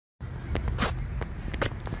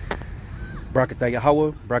Brakatah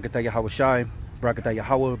Yahawah, Brakatah Yahawashi, Brakatah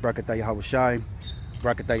Yahawah, Brakatah Yahawashi,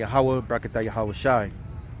 Brakatah Yahawah, Brakatah Yahawashi.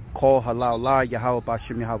 Call halal la Yahawah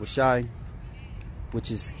BaHaSham Yahawashi,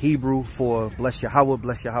 which is Hebrew for bless Yahawah,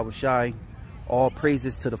 bless Yahawashi. All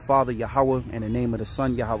praises to the Father Yahawah in the name of the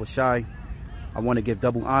Son Yahawashi. I want to give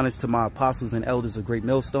double honors to my apostles and elders of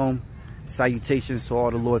GreatMillStone. Salutations to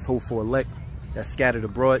all the Lord's hopeful elect that scattered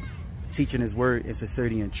abroad, teaching his word in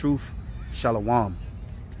sincerity and truth. Shalom.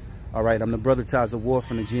 All right, I'm the brother Ties of War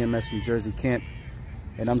from the GMS New Jersey camp,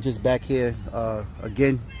 and I'm just back here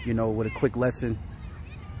again, you know, with a quick lesson.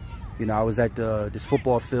 You know, I was at this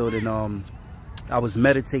football field, and I was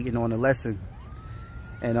meditating on the lesson,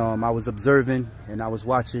 and I was observing, and I was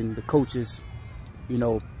watching the coaches, you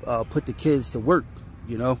know, put the kids to work,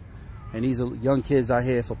 you know, and these are young kids out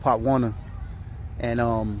here for Pop Warner. And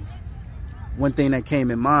one thing that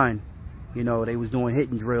came in mind, you know, they was doing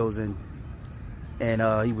hitting drills, and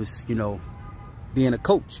he was, you know, being a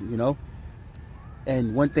coach, you know.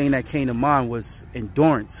 And one thing that came to mind was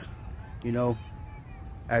endurance, you know,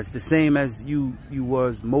 as the same as you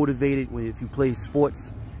was motivated if you play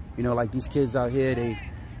sports, you know, like these kids out here,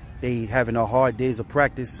 they having a hard days of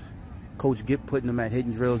practice. Coach putting them at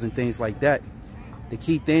hitting drills and things like that. The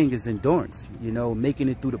key thing is endurance, you know, making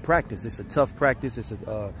it through the practice. It's a tough practice.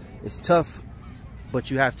 It's tough,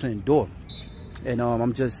 but you have to endure. And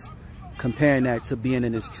I'm just comparing that to being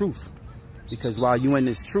in this truth, because while you in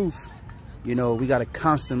this truth, you know, we got to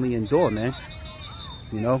constantly endure, man,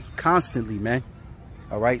 you know, constantly, man.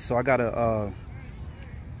 All right, so I got a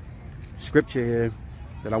scripture here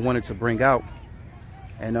that I wanted to bring out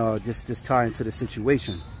and just tie into the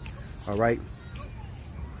situation. All right,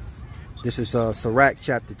 this is Sirach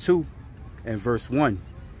chapter 2 and verse 1.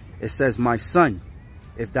 It says, my son,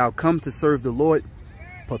 if thou come to serve the Lord,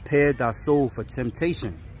 prepare thy soul for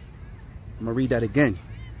temptation. I'm gonna read that again.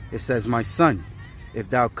 It says, my son, if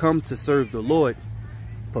thou come to serve the Lord,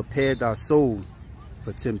 prepare thy soul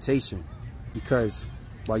for temptation. Because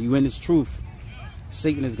while you're in this truth,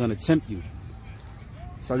 Satan is gonna tempt you.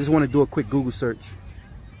 So I just want to do a quick Google search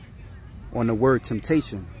on the word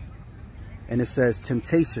temptation. And it says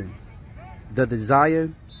temptation, the desire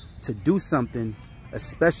to do something,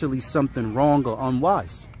 especially something wrong or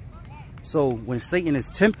unwise. So when Satan is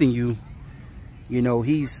tempting you, you know,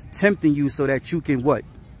 he's tempting you so that you can what?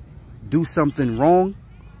 Do something wrong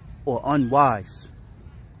or unwise,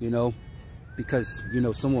 you know, because, you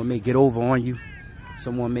know, someone may get over on you.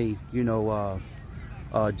 Someone may, you know,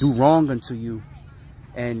 do wrong unto you.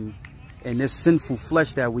 And this sinful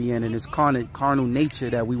flesh that we in, and this carnal nature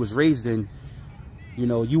that we was raised in, you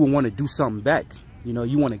know, you will want to do something back. You know,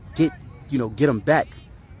 you want to get them back.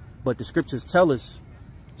 But the scriptures tell us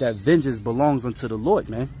that vengeance belongs unto the Lord,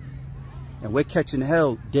 man. And we're catching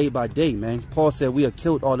hell day by day, man. Paul said we are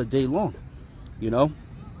killed all the day long, you know.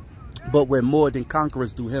 But we're more than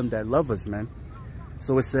conquerors through him that love us, man.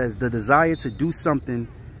 So it says the desire to do something,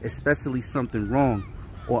 especially something wrong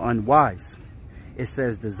or unwise. It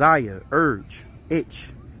says desire, urge, itch,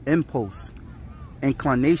 impulse,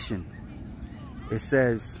 inclination. It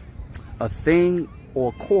says a thing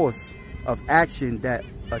or course of action that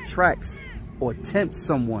attracts or tempts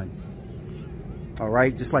someone. All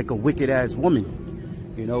right, just like a wicked ass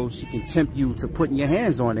woman, you know, she can tempt you to putting your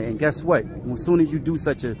hands on it. And guess what? As soon as you do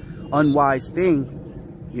such an unwise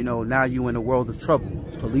thing, you know, now you're in a world of trouble.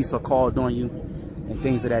 Police are called on you and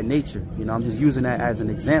things of that nature. You know, I'm just using that as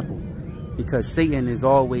an example because Satan is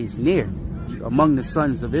always near among the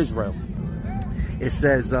sons of Israel. It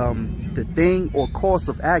says the thing or course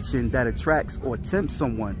of action that attracts or tempts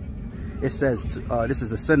someone. It says, this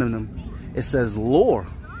is a synonym. It says lure.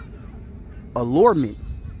 Allurement,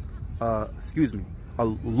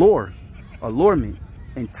 allurement,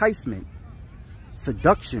 enticement,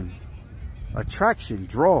 seduction, attraction,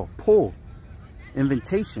 draw, pull,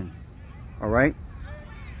 invitation. All right.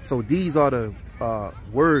 So these are the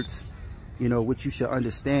words, you know, which you should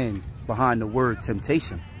understand behind the word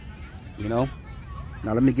temptation, you know.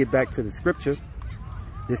 Now let me get back to the scripture.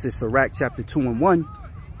 This is Sirach chapter 2 and 1.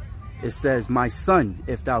 It says, my son,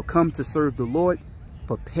 if thou come to serve the Lord,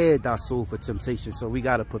 prepare thy soul for temptation. So we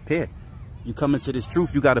got to prepare. You come into this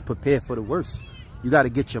truth, you got to prepare for the worst. You got to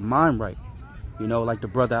get your mind right. You know, like the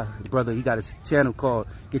brother, he got his channel called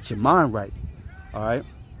Get Your Mind Right. All right.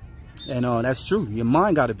 And that's true. Your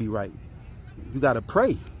mind got to be right. You got to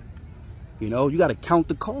pray. You know, you got to count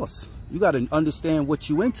the cost. You got to understand what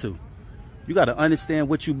you into. You got to understand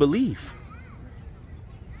what you believe.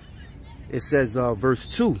 It says, verse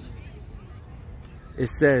 2. It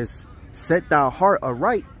says, set thy heart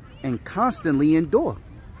aright and constantly endure,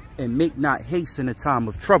 and make not haste in the time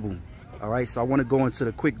of trouble. All right, so I want to go into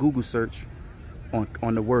the quick Google search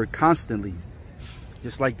on the word constantly.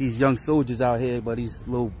 Just like these young soldiers out here, but these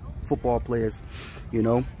little football players, you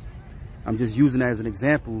know, I'm just using that as an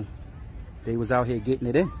example. They was out here getting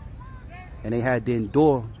it in, and they had to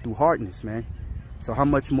endure through hardness, man. So how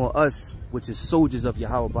much more us, which is soldiers of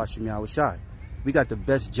Yahawah, BaHaSham, Yahawashi? We got the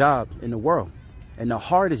best job in the world and the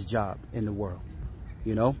hardest job in the world,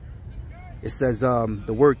 you know. It says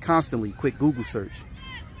the word constantly, quick Google search.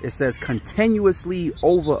 It says continuously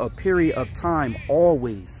over a period of time,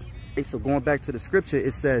 always. So going back to the scripture,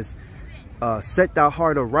 it says, set thy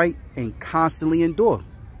heart aright and constantly endure.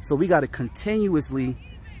 So we got to continuously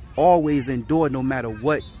always endure, no matter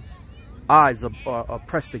what odds are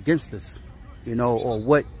pressed against us, you know, or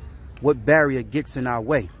what barrier gets in our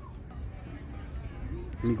way.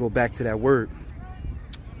 Let me go back to that word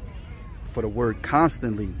for the word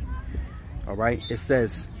constantly. All right, it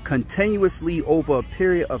says continuously over a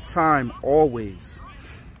period of time, always.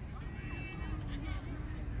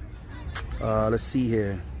 Let's see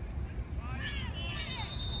here.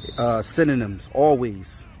 Synonyms: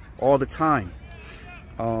 always, all the time,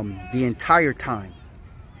 the entire time,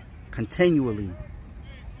 continually,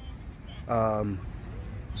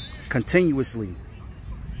 continuously,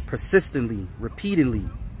 persistently, repeatedly,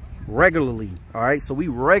 regularly. All right, so we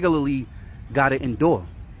regularly gotta endure.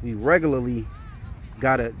 We regularly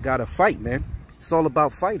gotta fight, man. It's all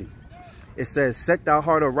about fighting. It says, set thy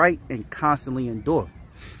heart aright and constantly endure.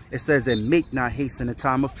 It says, and make not haste in the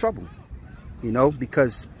time of trouble. You know,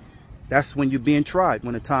 because that's when you're being tried,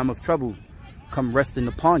 when the time of trouble come resting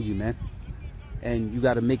upon you, man. And you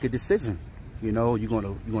got to make a decision. You know, you're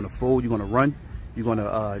gonna fold, you're gonna run, you're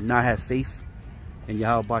gonna not have faith in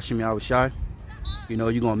Yahawah, BaHaSham, Yahawashi. You know,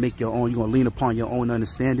 you're gonna make your own, you're gonna lean upon your own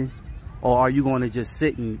understanding. Or are you gonna just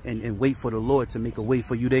sit and wait for the Lord to make a way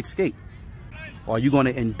for you to escape? Or are you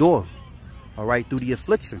gonna endure, all right, through the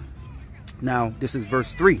affliction? Now, this is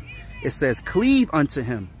verse 3. It says, cleave unto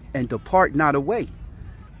him and depart not away,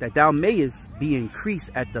 that thou mayest be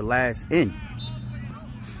increased at the last end.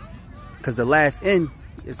 Because the last end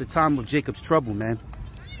is the time of Jacob's trouble, man.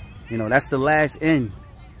 You know, that's the last end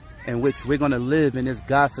in which we're going to live in this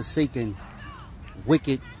God-forsaken,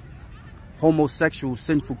 wicked, homosexual,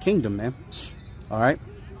 sinful kingdom, man. All right?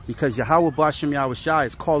 Because Yahawah, BaHaSham, Yahawashi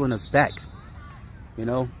is calling us back. You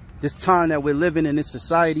know, this time that we're living in, this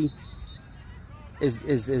society,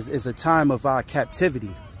 is a time of our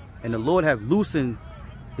captivity. And the Lord have loosened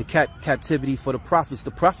the captivity for the prophets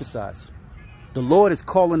to prophesy. The Lord is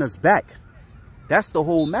calling us back. That's the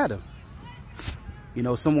whole matter. You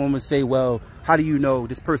know, someone would say, well, how do you know?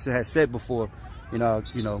 This person has said before, how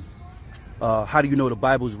do you know the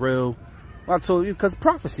Bible's real? Well, I told you, because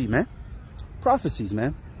prophecy, man. Prophecies,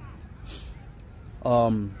 man.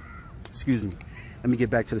 Excuse me. Let me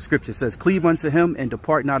get back to the scripture. It says, cleave unto him and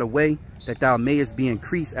depart not away, that thou mayest be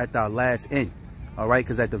increased at thy last end. All right,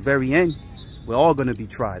 because at the very end, we're all going to be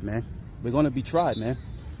tried, man. We're going to be tried, man.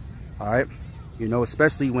 All right. You know,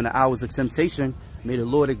 especially when the hours of temptation, may the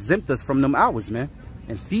Lord exempt us from them hours, man,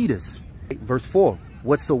 and feed us. Verse 4,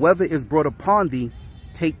 whatsoever is brought upon thee,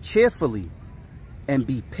 take cheerfully, and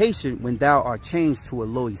be patient when thou art changed to a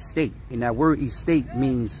low estate. And that word estate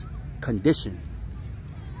means condition.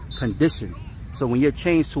 Condition. So when you're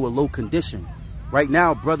changed to a low condition, right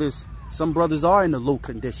now, brothers, some brothers are in a low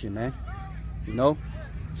condition, man. You know,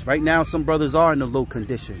 right now, some brothers are in a low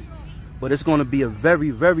condition, but it's going to be a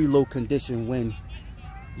very, very low condition when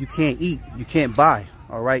you can't eat, you can't buy.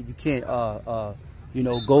 All right. You can't,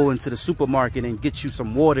 go into the supermarket and get you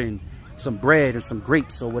some water and some bread and some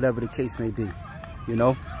grapes or whatever the case may be. You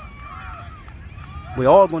know, we're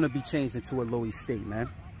all going to be changed into a low estate, man.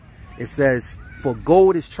 It says, for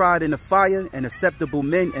gold is tried in the fire, and acceptable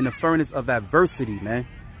men in the furnace of adversity, man.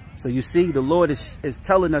 So you see, the Lord is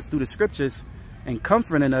telling us through the scriptures and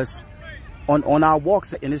comforting us on our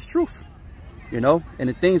walks in his truth, you know, and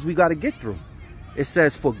the things we got to get through. It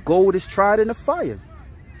says, for gold is tried in the fire.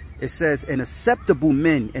 It says, and acceptable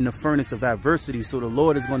men in the furnace of adversity. So the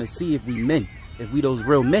Lord is going to see if we men, if we those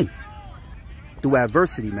real men through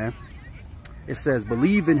adversity, man. It says,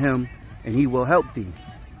 believe in him and he will help thee.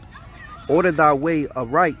 Order thy way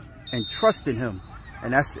aright and trust in him.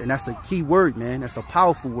 And that's a key word, man. That's a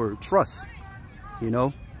powerful word, trust. You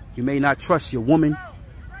know, you may not trust your woman.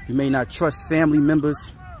 You may not trust family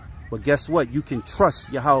members. But guess what? You can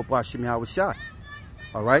trust Yahawah, BaHaSham, Yahawashi.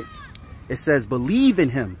 All right. It says, believe in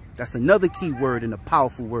him. That's another key word and a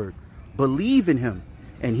powerful word. Believe in him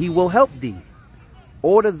and he will help thee.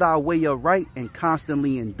 Order thy way aright and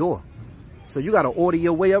constantly endure. So you got to order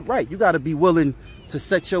your way upright. You got to be willing to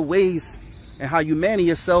set your ways and how you manage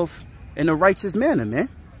yourself in a righteous manner, man.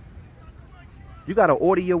 You got to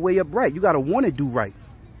order your way up right. You got to want to do right.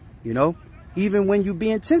 You know, even when you're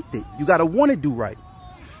being tempted, you got to want to do right.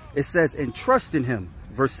 It says, and trust in him.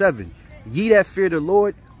 Verse 7, ye that fear the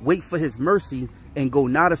Lord, wait for his mercy, and go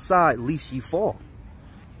not aside, lest ye fall.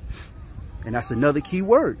 And that's another key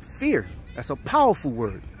word, fear. That's a powerful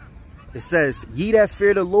word. It says, ye that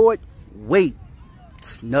fear the Lord, wait.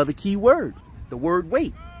 Another key word, the word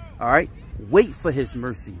wait. All right. Wait for his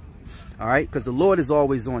mercy. All right. Because the Lord is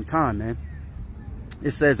always on time, man.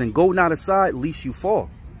 It says, and go not aside, lest you fall.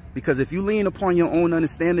 Because if you lean upon your own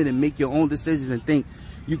understanding and make your own decisions and think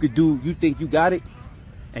you could do, you think you got it,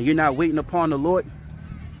 and you're not waiting upon the Lord,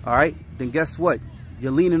 all right, then guess what?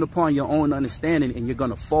 You're leaning upon your own understanding and you're going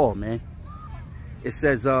to fall, man. It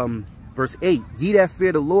says, verse 8, ye that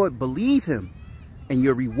fear the Lord, believe him, and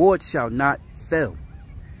your reward shall not fail.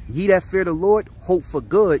 Ye that fear the Lord, hope for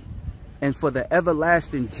good, and for the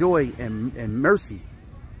everlasting joy and mercy.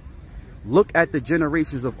 Look at the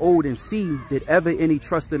generations of old and see, did ever any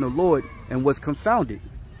trust in the Lord and was confounded?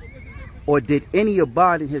 Or did any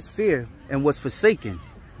abide in his fear and was forsaken?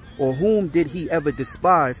 Or whom did he ever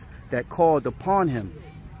despise that called upon him?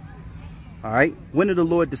 All right. When did the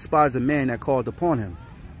Lord despise a man that called upon him?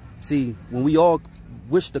 See, when we all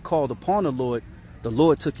wish to call upon the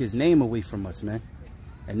Lord took his name away from us, man.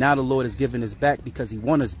 And now the Lord is giving us back because he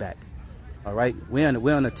wants us back. All right. We're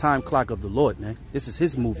on the time clock of the Lord, man. This is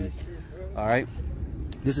his movie. All right.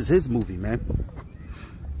 This is his movie, man.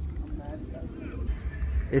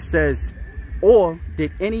 It says, or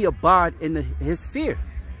did any abide in his fear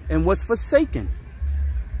and was forsaken?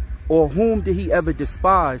 Or whom did he ever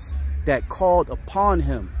despise that called upon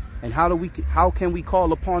him? And how can we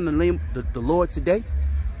call upon the name the Lord today?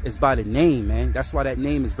 It's by the name, man. That's why that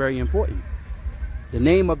name is very important. The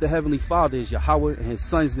name of the Heavenly Father is Yahawah, and his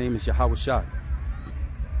son's name is Yahawashi.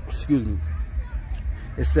 Excuse me.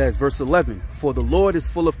 It says, verse 11, for the Lord is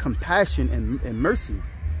full of compassion and mercy,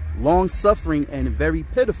 long-suffering and very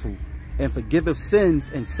pitiful, and forgiveth sins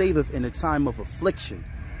and saveth in a time of affliction.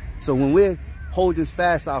 So when we're holding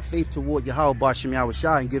fast our faith toward Yahawah, BaHaSham,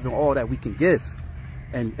 Yahawashi, and giving all that we can give,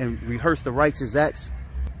 and rehearse the righteous acts,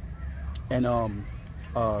 and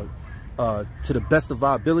to the best of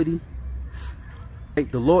our ability,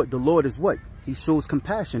 the Lord is what? He shows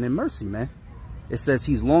compassion and mercy, man. It says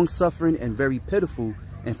he's long-suffering and very pitiful,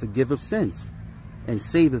 and forgiveth sins and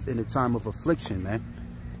saveth in the time of affliction, man.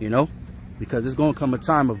 You know, because there's going to come a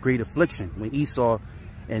time of great affliction when Esau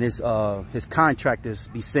and his contractors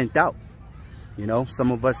be sent out. You know,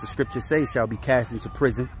 some of us, the scriptures say, shall be cast into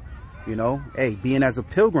prison. You know, hey, being as a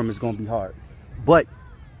pilgrim is going to be hard, but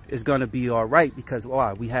it's going to be all right because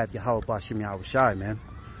why? We have Yahawah, BaHaSham, Yahawashi, man.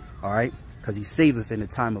 All right, because he saveth in the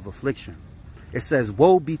time of affliction. It says,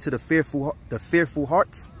 woe be to the fearful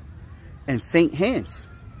hearts and faint hands,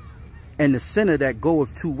 and the sinner that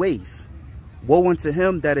goeth two ways. Woe unto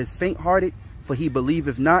him that is faint-hearted, for he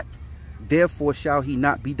believeth not, therefore shall he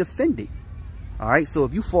not be defended. All right, so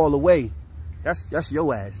if you fall away, that's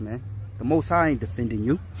your ass, man. The Most High ain't defending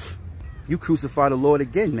you. You crucify the Lord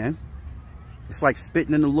again, man. It's like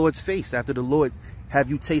spitting in the Lord's face after the Lord have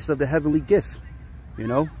you taste of the heavenly gift. You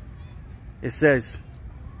know, it says,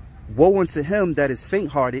 woe unto him that is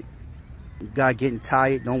faint-hearted. God getting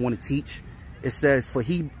tired, don't want to teach. It says, for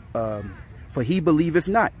he believeth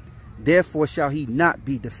not, therefore shall he not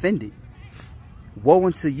be defended. Woe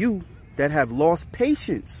unto you that have lost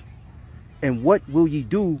patience, and what will ye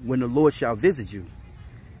do when the Lord shall visit you?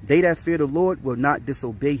 They that fear the Lord will not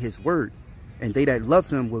disobey his word, and they that love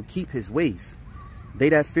him will keep his ways. They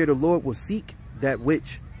that fear the Lord will seek that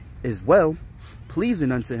which is well,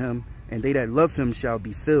 pleasing unto him, and they that love him shall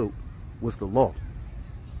be filled with the law.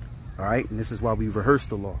 All right, and this is why we rehearse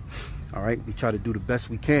the law. All right, we try to do the best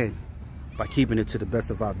we can by keeping it to the best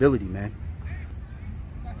of our ability, man.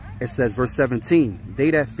 It says, verse 17,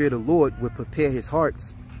 they that fear the Lord will prepare his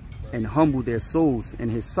hearts and humble their souls in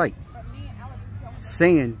his sight,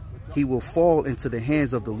 saying he will fall into the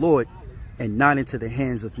hands of the Lord and not into the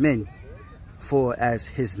hands of men. For as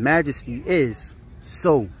his majesty is,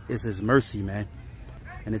 so is his mercy, man.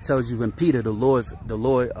 And it tells you in Peter, the Lord's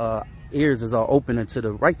ears are open unto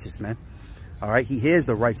the righteous, man. All right, he hears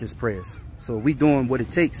the righteous prayers. So we doing what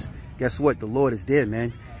it takes. Guess what? The Lord is there,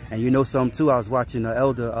 man. And you know something too, I was watching the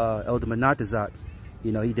Elder Manatazak.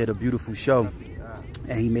 You know, he did a beautiful show,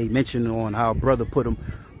 and he made mention on how a brother put him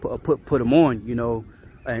on, you know,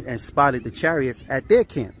 and spotted the chariots at their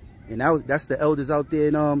camp. And that's the elders out there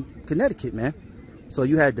in Connecticut, man. So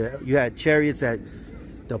you had chariots at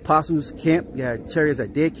the apostles' camp, you had chariots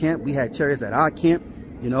at their camp, we had chariots at our camp,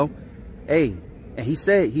 you know. Hey, and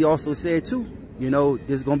he also said too, you know,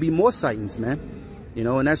 there's gonna be more sightings, man. You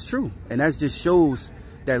know, and that's true. And that just shows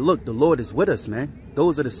that, look, the Lord is with us, man.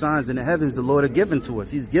 Those are the signs in the heavens the Lord has given to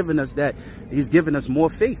us. He's given us that. He's given us more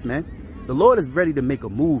faith, man. The Lord is ready to make a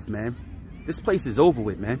move, man. This place is over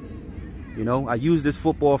with, man. You know, I use this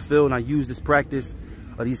football field and I use this practice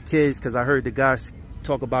of these kids because I heard the guys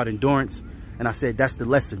talk about endurance. And I said, that's the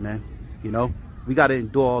lesson, man. You know, we got to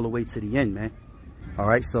endure all the way to the end, man. All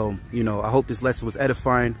right. So, you know, I hope this lesson was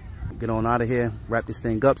edifying. Get on out of here, wrap this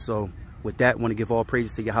thing up. So with that, I want to give all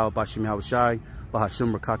praises to Yahawah, BaHaSham, Yahawashi,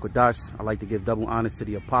 BaHaSham, Rawchaa, Qadash. I like to give double honors to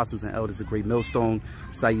the apostles and elders of Great Millstone.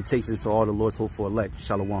 Salutations to all the Lord's hopeful elect.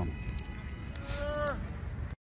 Shalom.